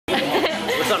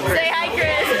What's up, Chris? Say hi,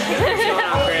 Chris. What's going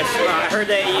on, Chris? I heard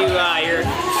that you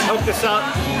hooked us up,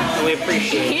 and we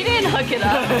appreciate it. He didn't hook it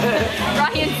up.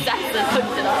 Ryan Sasson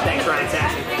hooked it up. Thanks, Ryan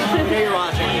Sasson. I know you're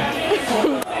watching.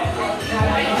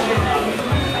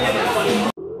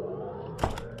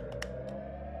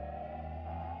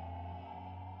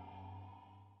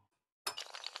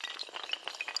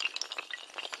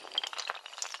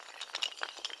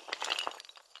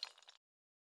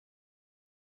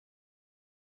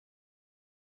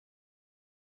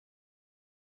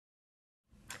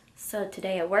 So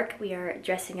today at work we are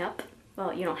dressing up.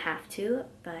 Well, you don't have to,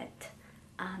 but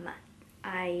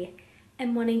I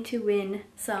am wanting to win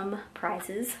some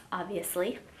prizes,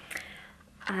 obviously.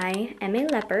 I am a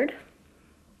leopard.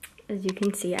 As you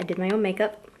can see, I did my own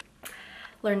makeup.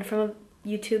 Learned from a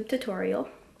YouTube tutorial.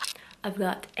 I've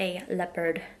got a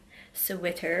leopard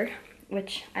sweater,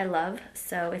 which I love,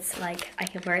 so it's like I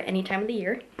can wear it any time of the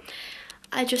year.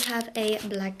 I just have a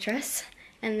black dress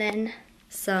and then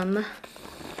some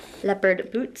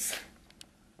leopard boots,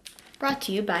 brought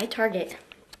to you by Target.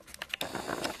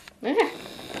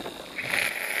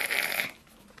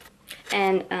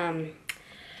 And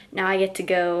now I get to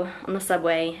go on the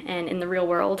subway and in the real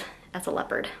world as a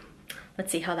leopard.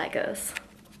 Let's see how that goes.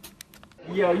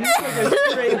 Yo, you like a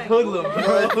straight hoodlum,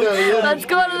 bro. Let's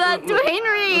go to that Dwayne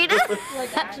Reed.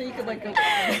 Like, actually, you could like go.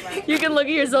 You can look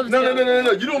at yourself. No.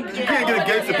 You can't get a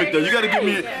gangster pic though. You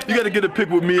gotta get a pic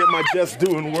with me at my desk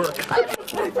doing work.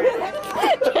 This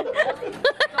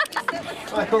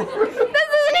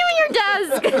isn't even your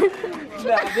desk.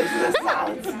 Nah, this is a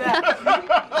solid snap.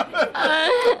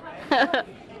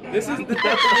 This is the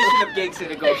definition of gangster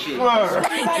negotiation. Word.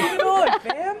 How you doing,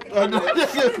 fam? I know,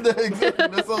 exactly.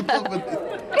 That's on top of it.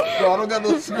 No, I don't got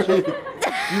no screen. You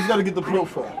just gotta get the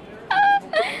profile.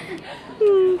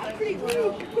 You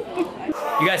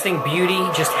guys think beauty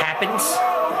just happens?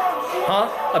 Huh?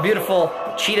 A beautiful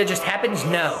cheetah just happens?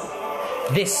 No.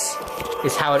 This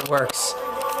is how it works.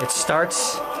 It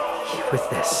starts with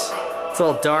this. It's a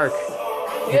little dark.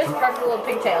 You just cracked a little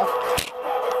pigtail.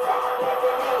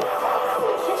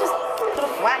 You just put a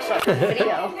flash on the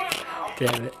video.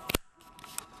 Damn it.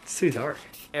 It's too dark.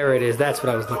 There it is. That's what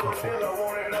I was looking for.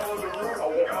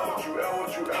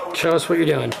 Show us what you're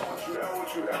doing.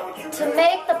 To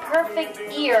make the perfect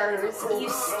ears, you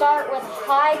start with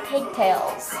high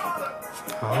pigtails.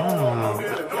 Oh.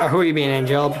 Who are you being,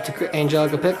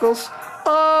 Angelica Pickles?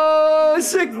 Oh,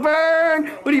 sick burn!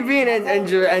 What are you being,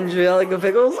 Angelica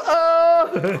Pickles? Oh!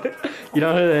 You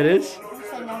don't know who that is?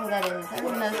 I know who that is.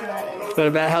 Everyone knows who that is. What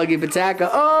about Helgi Pataka?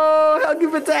 Oh, Helgi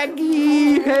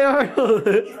Pataki! Hey, Arnold!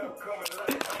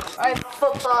 Alright,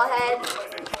 football head.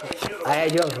 I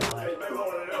had you on football head.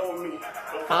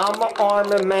 I'm an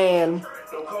army man.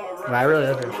 Well, I really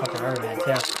look like a fucking army man,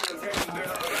 too.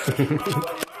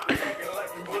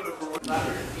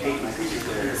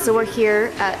 So we're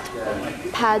here at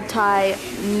Pad Thai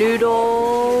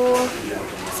Noodle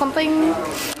something.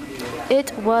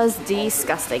 It was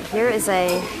disgusting. Here is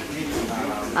a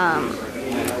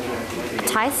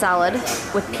Thai salad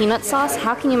with peanut sauce.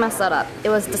 How can you mess that up? It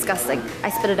was disgusting. I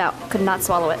spit it out. Could not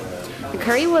swallow it. The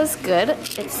curry was good.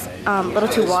 It's a little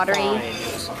too watery.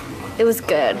 It was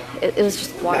good. It was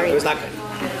just watery. No, it was not good.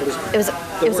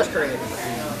 It was curry.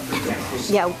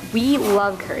 Yeah, we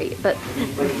love curry, but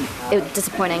it was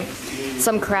disappointing.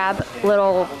 Some crab,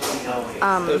 little.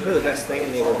 Those were the best thing,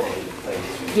 and they were bad.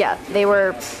 Yeah, they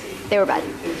were bad.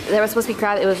 They were supposed to be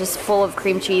crab. It was just full of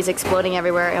cream cheese, exploding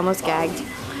everywhere. I almost gagged.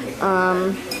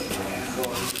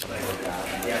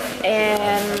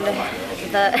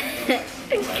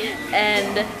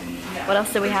 And what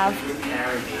else did we have?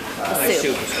 The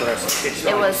soup.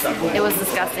 It was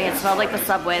disgusting. It smelled like the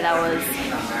Subway. That was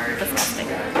disgusting.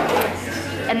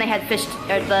 And they had fish,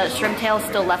 the shrimp tails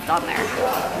still left on there.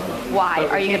 Why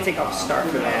are you gonna take off a star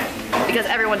for that? Because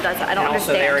everyone does it. I don't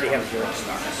Also, understand. they already have 0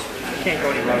 stars. You can't go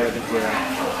any lower than 0.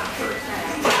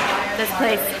 This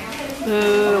place.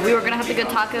 Ooh, we were gonna have the good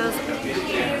tacos.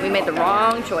 We made the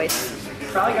wrong choice.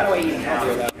 Probably got away eating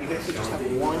healthier though. You could just have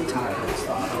one taco.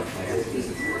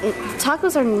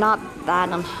 Tacos are not bad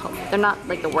unhealthy. They're not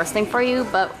like the worst thing for you,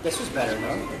 but This was better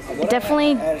though.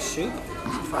 definitely. Add a soup,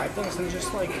 fried things, and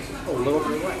just like a little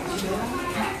bit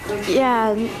less.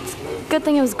 Yeah, it's good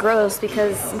thing it was gross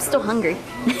because I'm still hungry.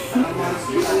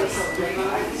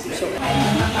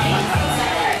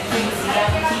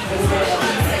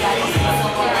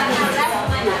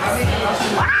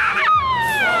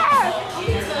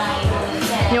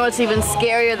 You know what's even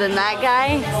scarier than that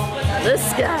guy?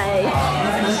 This guy.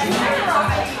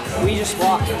 We just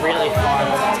walked really far at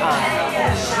a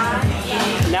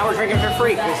time. Now we're drinking for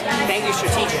free because thank you,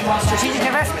 Strategic. Strategic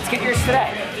Investments, get yours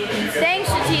today. Thanks,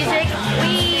 Strategic.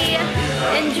 We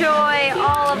enjoy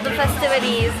all of the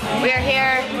festivities. We are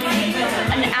here,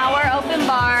 an hour open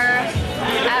bar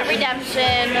at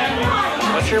Redemption.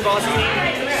 What's your boss's name?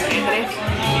 Anthony?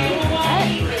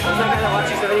 Who's that guy that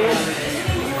watches the videos?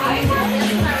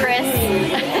 Chris.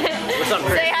 What's up,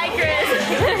 Chris? Say hi, Chris.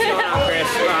 What's going on, Chris?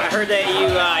 I heard that you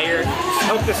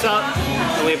hooked us up,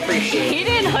 and we appreciate it. He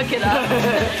didn't hook it up.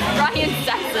 Ryan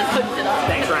Saxon hooked it up.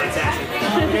 Thanks, Ryan Saxon.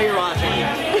 We know you're watching.